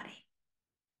the body.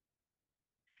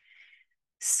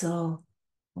 So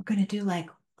we're going to do like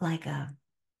a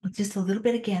just a little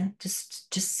bit again,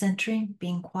 just centering,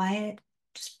 being quiet,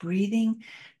 just breathing.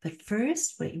 But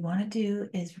first, what you want to do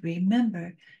is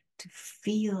remember to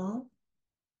feel.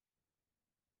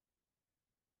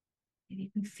 If you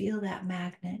can feel that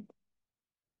magnet,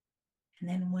 and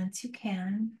then once you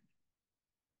can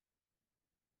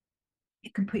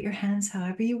put your hands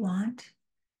however you want.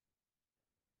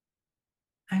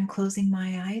 I'm closing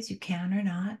my eyes, you can or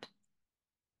not.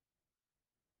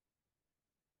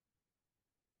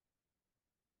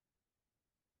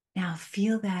 Now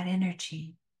feel that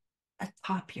energy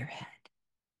atop your head.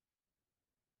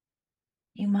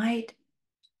 You might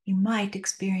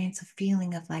experience a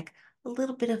feeling of like a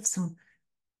little bit of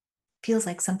feels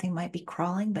like something might be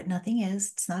crawling, but nothing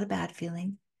is. It's not a bad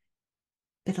feeling.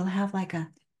 It'll have like a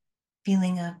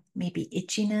feeling of maybe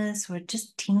itchiness or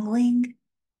just tingling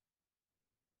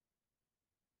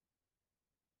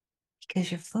because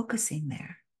you're focusing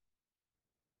there.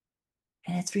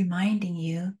 And it's reminding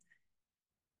you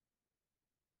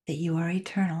that you are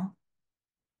eternal.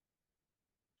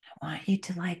 I want you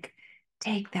to like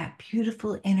take that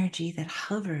beautiful energy that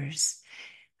hovers.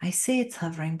 I say it's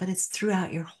hovering, but it's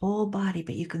throughout your whole body,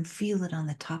 but you can feel it on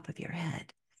the top of your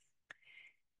head.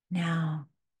 Now,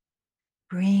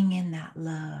 bring in that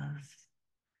love,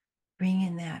 bring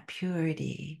in that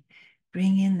purity,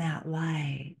 bring in that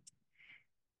light,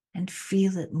 and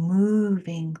feel it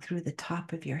moving through the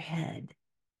top of your head.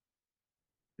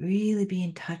 Really be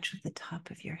in touch with the top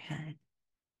of your head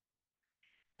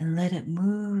and let it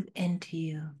move into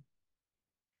you,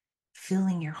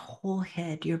 filling your whole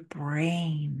head, your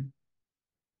brain,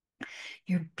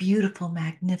 your beautiful,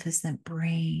 magnificent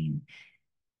brain.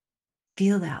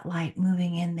 Feel that light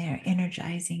moving in there,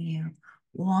 energizing you,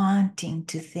 wanting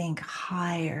to think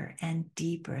higher and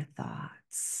deeper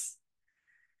thoughts,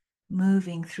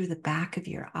 moving through the back of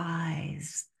your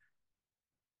eyes,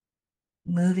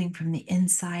 moving from the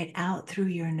inside out through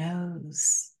your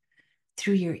nose,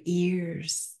 through your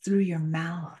ears, through your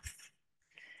mouth.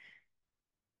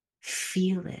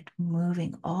 Feel it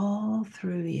moving all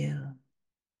through you,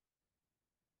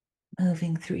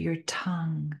 moving through your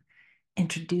tongue,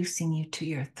 introducing you to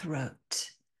your throat,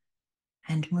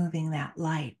 and moving that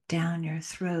light down your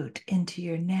throat into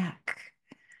your neck,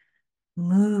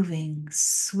 moving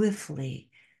swiftly,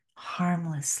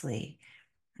 harmlessly,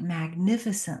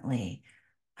 magnificently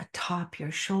atop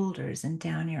your shoulders and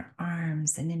down your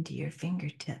arms and into your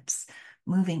fingertips,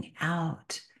 moving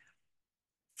out,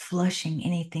 flushing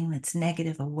anything that's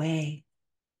negative away,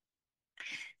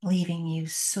 leaving you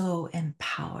so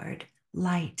empowered,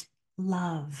 light,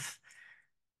 love,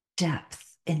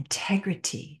 depth,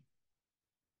 integrity,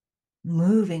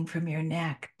 moving from your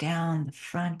neck down the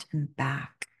front and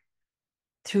back,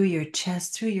 through your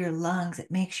chest, through your lungs. It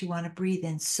makes you want to breathe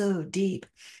in so deep.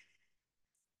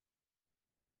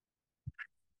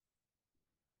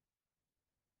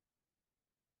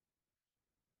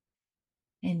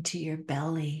 Into your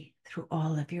belly, through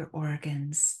all of your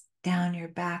organs, down your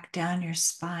back, down your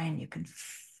spine. You can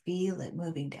feel it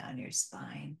moving down your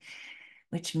spine,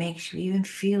 which makes you even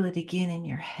feel it again in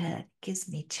your head. It gives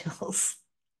me chills.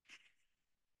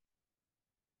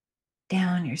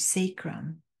 Down your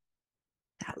sacrum.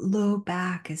 That low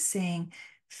back is saying,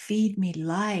 feed me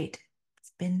light.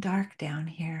 It's been dark down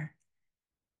here.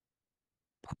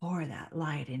 Pour that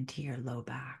light into your low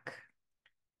back.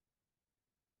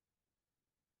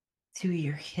 through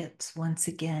your hips once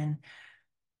again,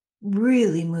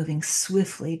 really moving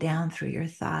swiftly down through your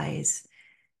thighs,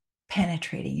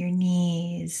 penetrating your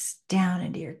knees, down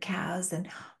into your calves, and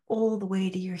all the way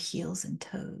to your heels and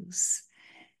toes.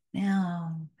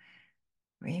 Now,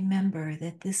 remember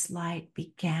that this light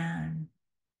began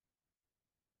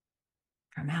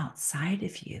from outside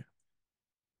of you.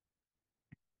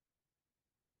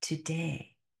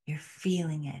 Today, you're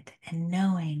feeling it and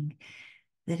knowing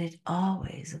that it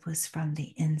always was from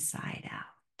the inside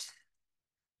out.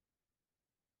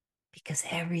 Because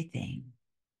everything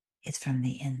is from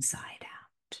the inside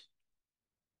out.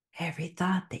 Every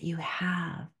thought that you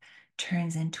have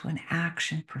turns into an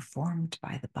action performed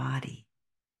by the body.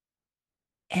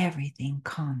 Everything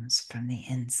comes from the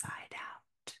inside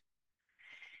out.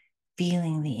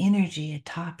 Feeling the energy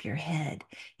atop your head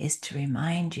is to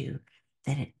remind you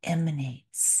that it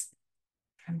emanates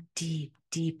from deep,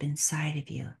 deep inside of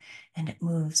you, and it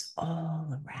moves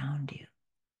all around you.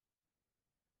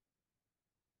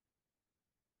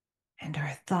 And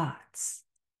our thoughts,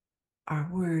 our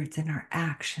words, and our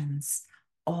actions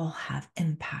all have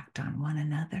impact on one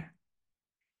another.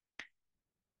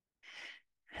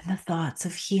 And the thoughts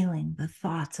of healing, the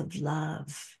thoughts of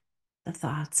love, the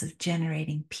thoughts of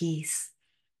generating peace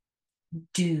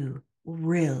do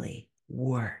really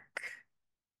work.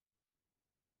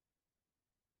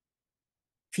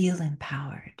 Feel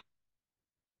empowered.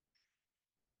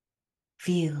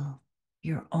 Feel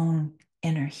your own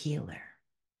inner healer.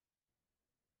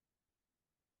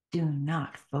 Do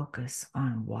not focus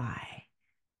on why.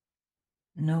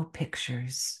 No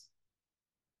pictures.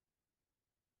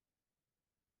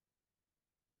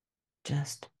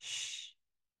 Just shh.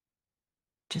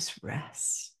 Just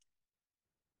rest.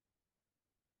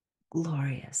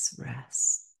 Glorious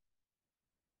rest.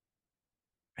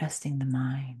 Resting the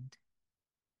mind.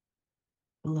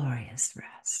 Glorious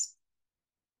rest.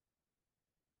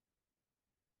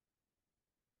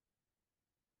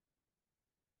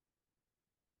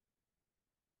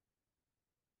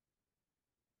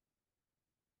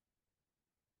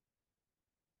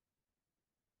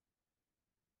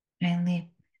 Kindly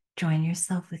join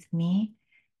yourself with me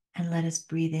and let us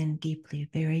breathe in deeply,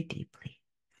 very deeply.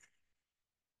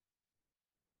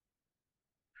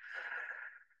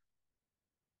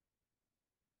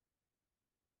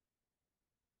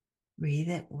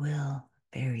 Breathe at will,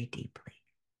 very deeply.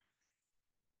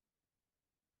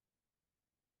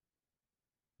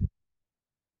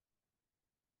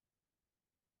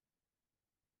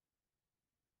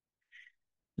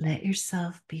 Let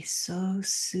yourself be so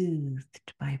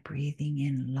soothed by breathing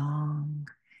in long,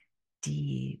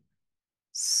 deep,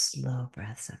 slow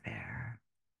breaths of air.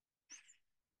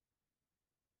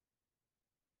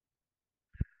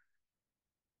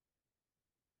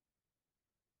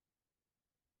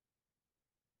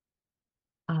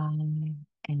 I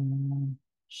am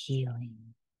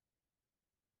healing.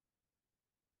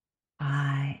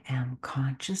 I am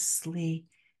consciously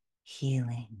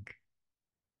healing.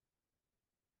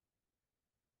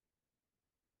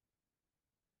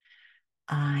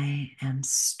 I am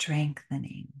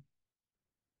strengthening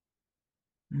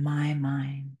my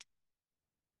mind,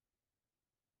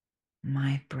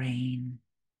 my brain,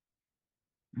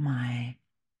 my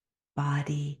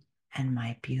body, and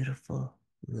my beautiful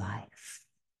life.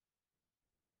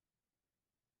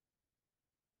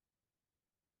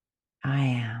 I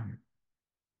am.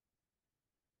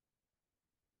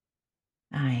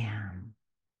 I am.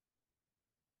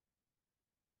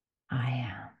 I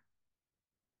am.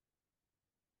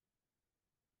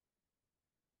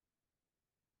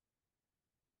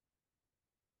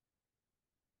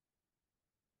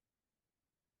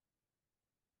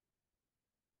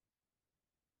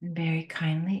 And very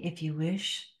kindly, if you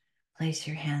wish, place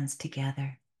your hands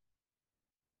together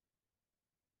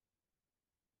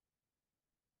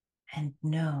and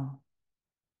know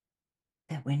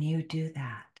that when you do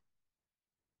that,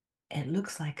 it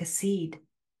looks like a seed.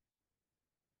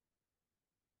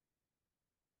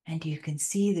 And you can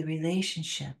see the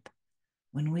relationship.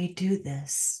 When we do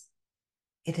this,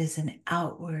 it is an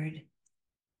outward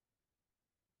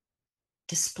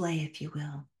display, if you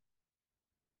will,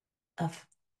 of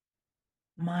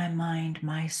my mind,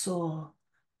 my soul,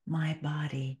 my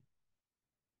body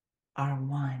are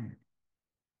one.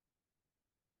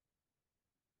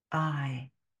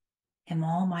 I am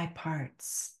all my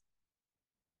parts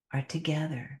are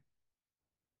together.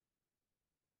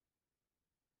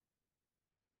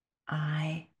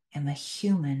 I am a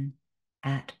human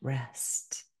at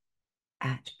rest,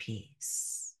 at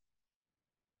peace.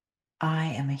 I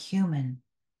am a human,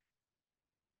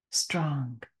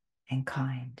 strong and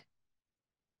kind.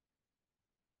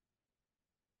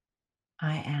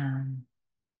 I am.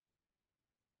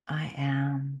 I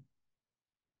am.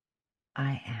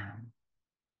 I am.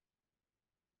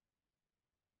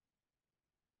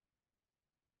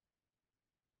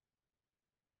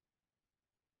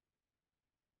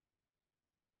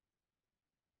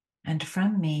 And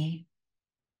from me,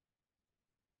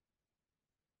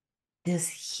 this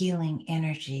healing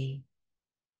energy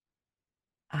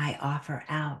I offer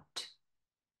out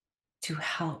to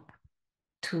help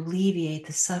to alleviate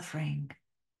the suffering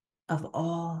of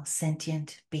all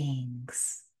sentient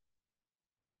beings.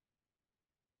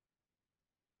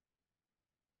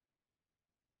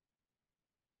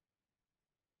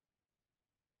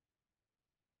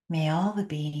 May all the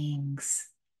beings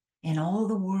in all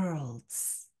the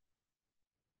worlds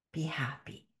be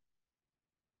happy.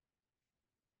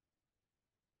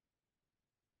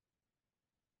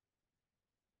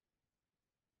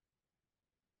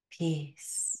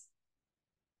 Peace,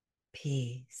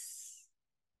 peace,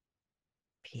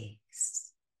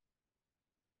 peace.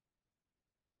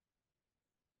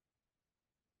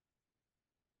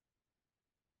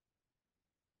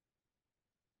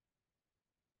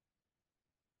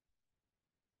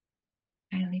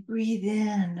 Finally, breathe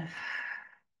in,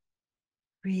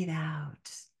 breathe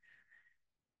out.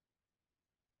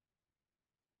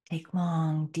 Take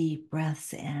long, deep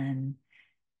breaths in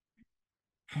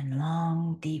and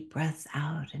long, deep breaths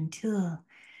out until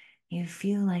you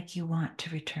feel like you want to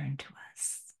return to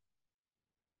us.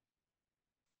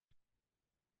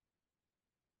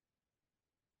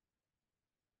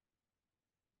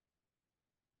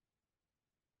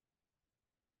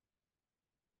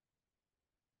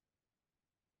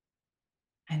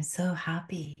 I'm so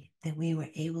happy that we were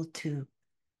able to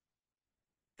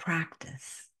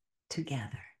practice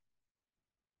together.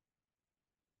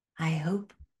 I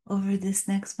hope over this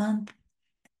next month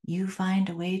you find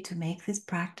a way to make this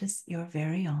practice your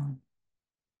very own,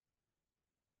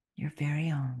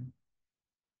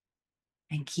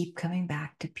 and keep coming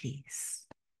back to peace.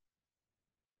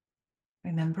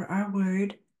 Remember our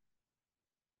word,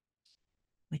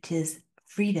 which is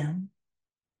freedom,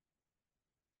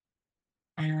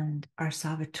 and our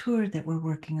saboteur that we're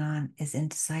working on is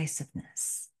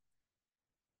indecisiveness.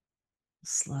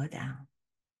 Slow down.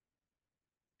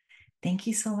 Thank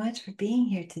you so much for being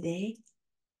here today.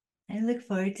 I look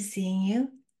forward to seeing you.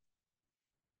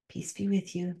 Peace be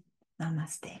with you.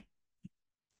 Namaste.